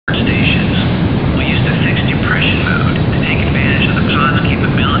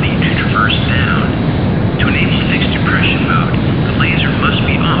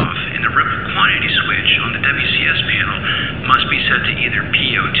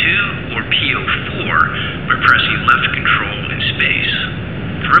PO2 or PO4 by pressing left control in space.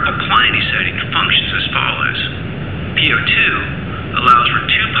 The ripple quantity setting functions as follows. PO2 allows for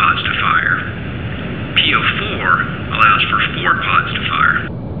 2 pods to fire. PO4 allows for 4 pods to fire.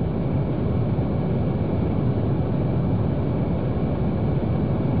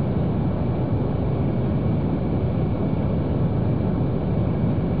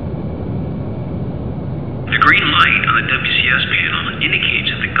 The green light on the WCS panel indicates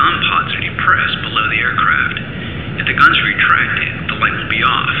that the gun pods are depressed below the aircraft. If the guns are retracted, the light will be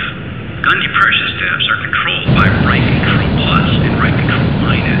off. Gun depression steps are controlled by right control plus and right control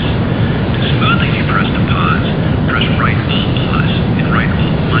minus. To smoothly depress the pods, press right alt plus and right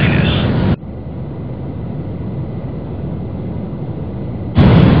alt minus.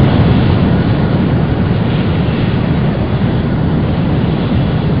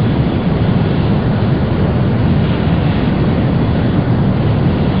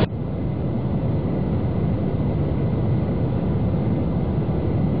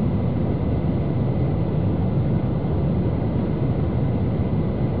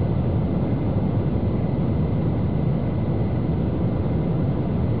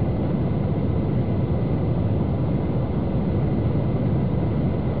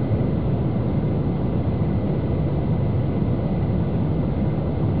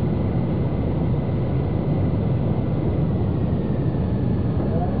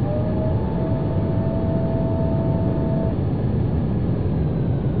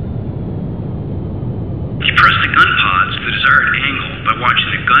 Depress the gun pods to the desired angle by watching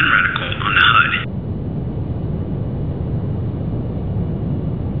the gun reticle on the HUD.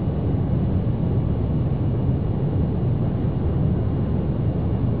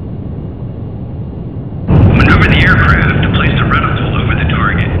 Maneuver the aircraft to place the reticle over the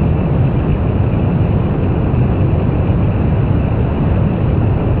target.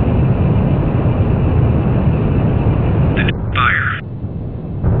 Fire.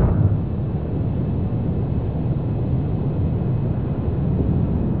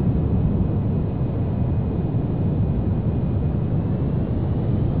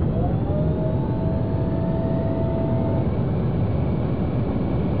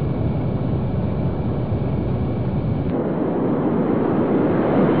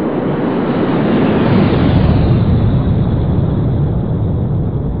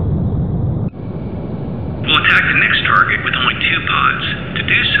 We'll attack the next target with only 2 pods. To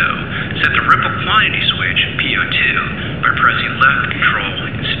do so, set the ripple quantity switch, PO2, by pressing left control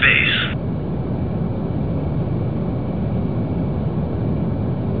in space.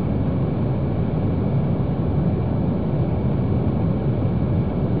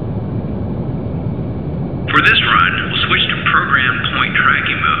 For this run, we'll switch to program point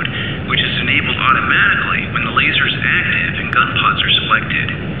tracking mode, which is enabled automatically when the laser is active and gun pods are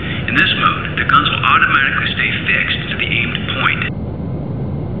selected. In this mode, the guns will automatically stay fixed to the aimed point.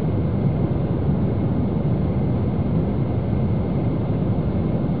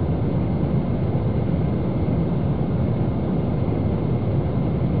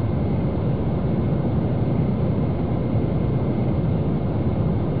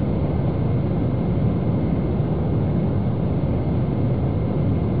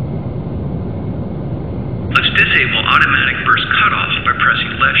 Let's disable automatic burst cutoff by pressing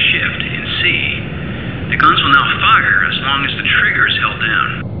left shift and C. The guns will now fire as long as the trigger is held down.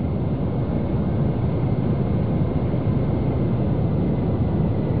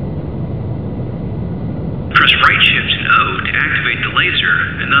 Press right shift and O to activate the laser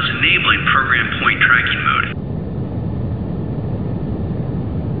and thus enabling program point tracking mode.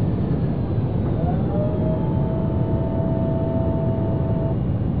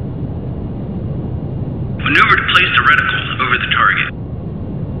 Maneuver to place the reticle over the target.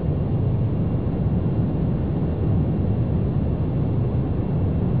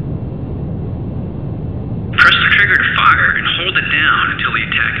 Press the trigger to fire and hold it down until the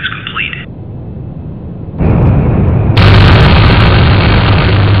attack is complete.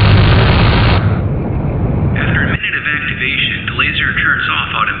 After a minute of activation, the laser turns off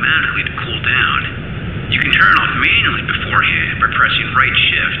automatically to cool down. You can turn it off manually beforehand by pressing right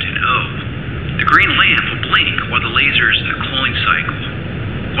shift and O. The green lamp will blink while the laser is in the cooling cycle.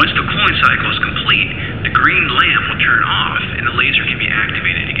 Once the cooling cycle is complete, the green lamp will turn off and the laser can be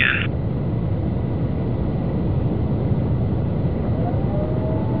activated again.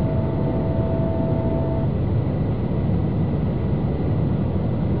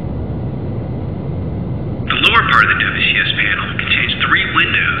 The lower part of the WCS panel contains 3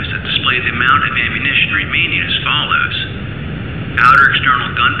 windows that display the amount of ammunition remaining as follows: outer external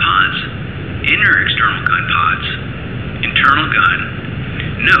gun pods, inner external gun pods, internal gun,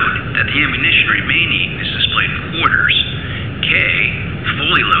 Note that the ammunition remaining is displayed in quarters. K,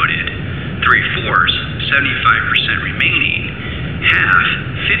 fully loaded. 3/4, 75% remaining. Half,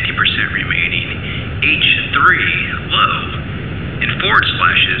 50% remaining. H3, low. And forward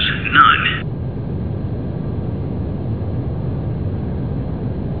slashes, none.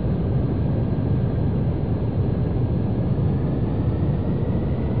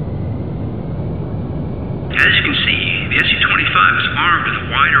 As you can see, the Su-25 is armed with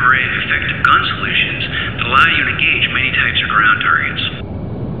a wide array of effective gun solutions that allow you to engage many types of ground targets.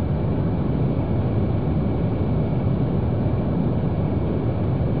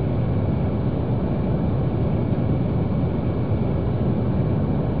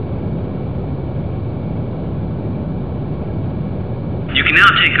 You can now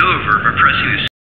take over by pressing the